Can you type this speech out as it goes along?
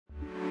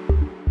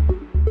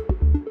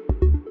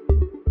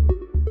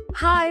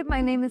Hi, my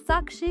name is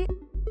Sakshi.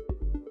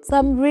 So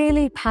I'm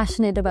really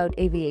passionate about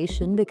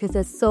aviation because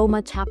there's so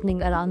much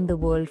happening around the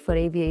world for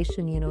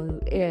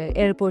aviation,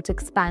 airports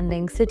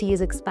expanding,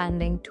 cities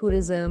expanding,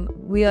 tourism,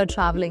 we are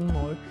traveling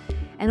more.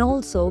 And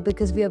also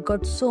because we have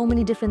got so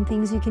many different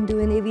things you can do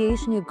in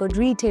aviation. You've got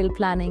retail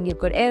planning, you've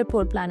got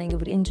airport planning,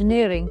 you've got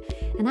engineering.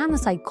 And I'm a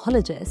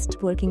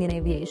psychologist working in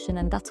aviation,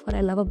 and that's what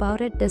I love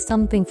about it. There's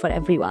something for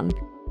everyone.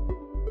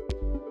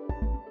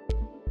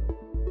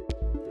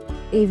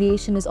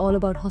 Aviation is all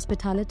about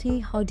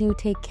hospitality. How do you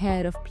take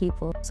care of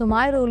people? So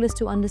my role is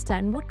to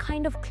understand what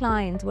kind of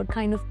clients, what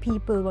kind of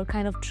people, what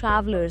kind of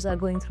travelers are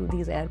going through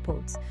these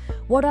airports.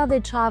 What are they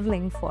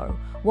traveling for?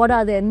 What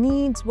are their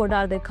needs? What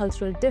are their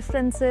cultural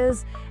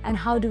differences? And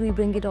how do we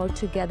bring it all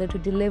together to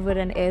deliver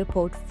an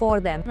airport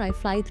for them? I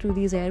fly through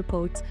these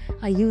airports,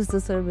 I use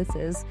the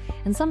services,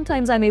 and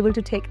sometimes I'm able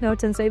to take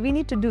notes and say, we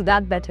need to do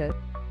that better.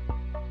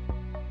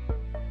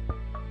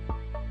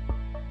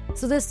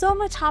 So there's so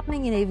much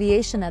happening in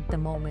aviation at the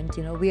moment.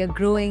 We are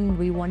growing,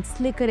 we want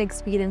slicker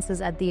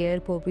experiences at the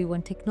airport, we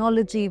want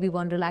technology, we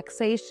want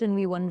relaxation,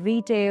 we want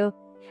retail,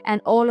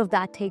 and all of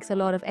that takes a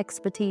lot of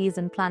expertise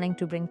and planning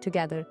to bring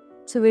together.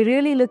 So we're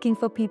really looking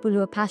for people who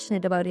are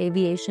passionate about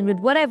aviation with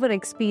whatever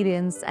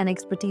experience and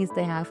expertise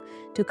they have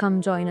to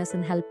come join us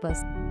and help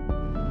us.